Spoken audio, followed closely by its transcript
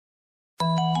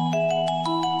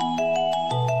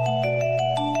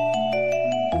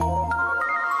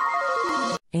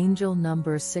Angel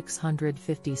number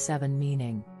 657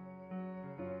 meaning.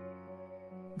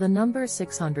 The number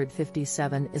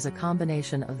 657 is a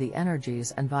combination of the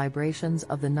energies and vibrations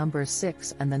of the number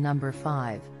 6 and the number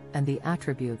 5, and the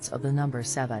attributes of the number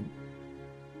 7.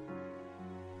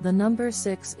 The number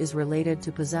 6 is related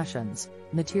to possessions,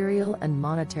 material and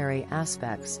monetary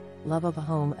aspects, love of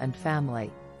home and family,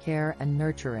 care and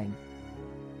nurturing,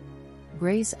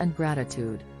 grace and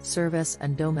gratitude, service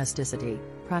and domesticity,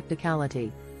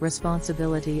 practicality,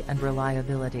 responsibility and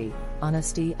reliability,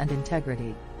 honesty and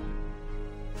integrity.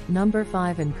 Number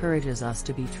 5 encourages us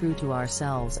to be true to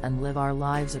ourselves and live our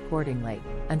lives accordingly,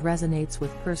 and resonates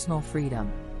with personal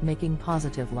freedom, making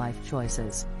positive life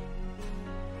choices.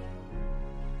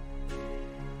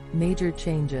 Major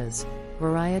changes: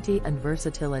 variety and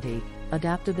versatility,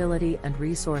 adaptability and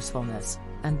resourcefulness,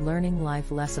 and learning life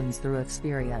lessons through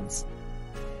experience.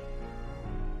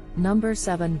 Number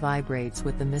 7 vibrates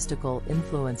with the mystical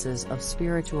influences of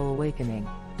spiritual awakening,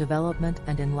 development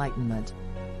and enlightenment.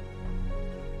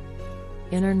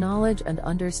 Inner knowledge and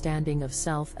understanding of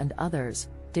self and others,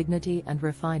 dignity and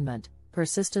refinement,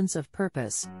 persistence of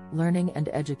purpose, learning and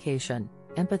education,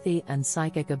 empathy and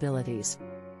psychic abilities.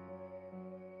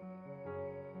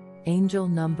 Angel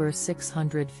number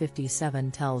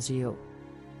 657 tells you: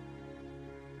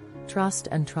 trust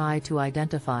and try to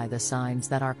identify the signs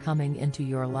that are coming into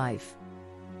your life.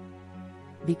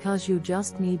 Because you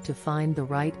just need to find the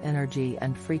right energy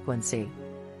and frequency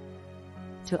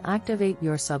to activate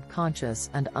your subconscious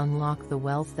and unlock the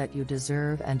wealth that you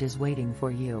deserve and is waiting for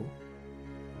you.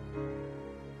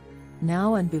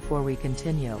 Now and before we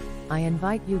continue, I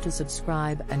invite you to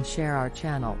subscribe and share our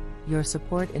channel. Your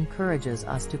support encourages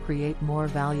us to create more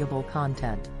valuable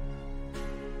content.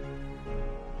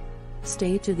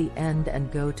 Stay to the end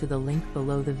and go to the link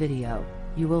below the video.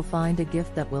 You will find a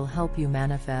gift that will help you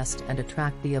manifest and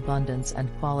attract the abundance and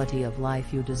quality of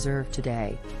life you deserve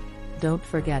today. Don't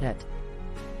forget it.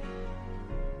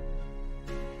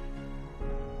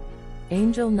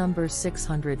 Angel number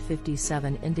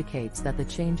 657 indicates that the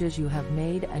changes you have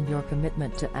made and your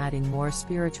commitment to adding more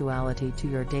spirituality to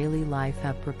your daily life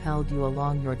have propelled you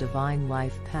along your divine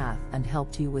life path and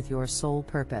helped you with your soul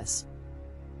purpose.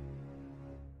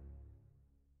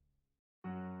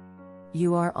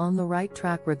 You are on the right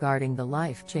track regarding the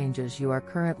life changes you are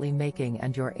currently making,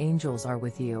 and your angels are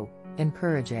with you,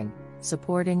 encouraging,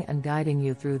 supporting and guiding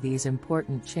you through these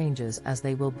important changes, as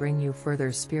they will bring you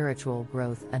further spiritual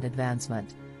growth and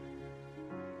advancement.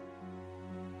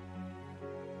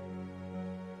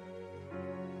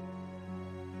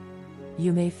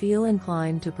 You may feel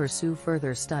inclined to pursue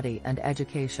further study and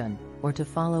education, or to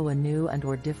follow a new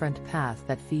and/or different path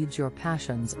that feeds your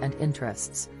passions and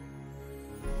interests.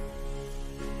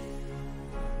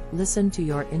 Listen to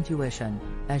your intuition,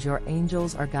 as your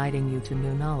angels are guiding you to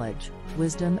new knowledge,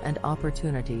 wisdom and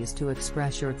opportunities to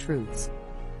express your truths.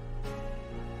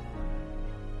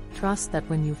 Trust that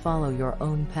when you follow your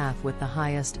own path with the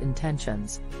highest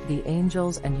intentions, the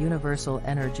angels and universal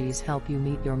energies help you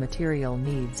meet your material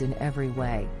needs in every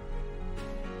way.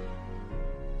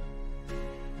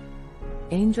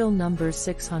 Angel number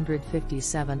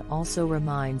 657 also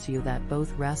reminds you that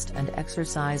both rest and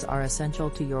exercise are essential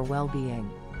to your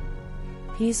well-being,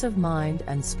 peace of mind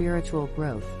and spiritual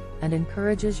growth, and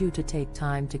encourages you to take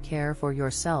time to care for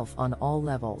yourself on all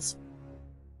levels.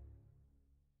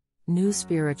 New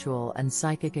spiritual and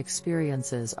psychic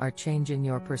experiences are changing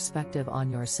your perspective on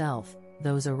yourself,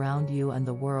 those around you and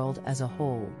the world as a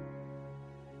whole.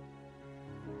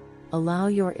 Allow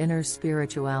your inner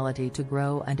spirituality to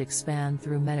grow and expand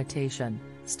through meditation,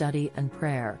 study and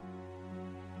prayer.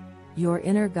 Your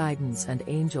inner guidance and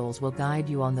angels will guide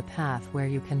you on the path where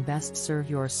you can best serve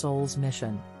your soul's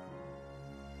mission.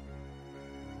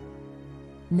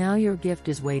 Now your gift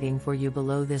is waiting for you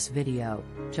below this video.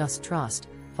 Just trust,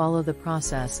 follow the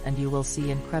process, and you will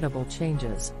see incredible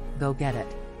changes. Go get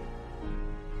it.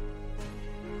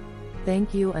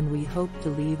 Thank you, and we hope to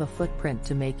leave a footprint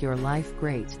to make your life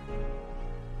great.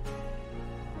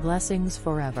 Blessings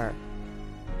forever.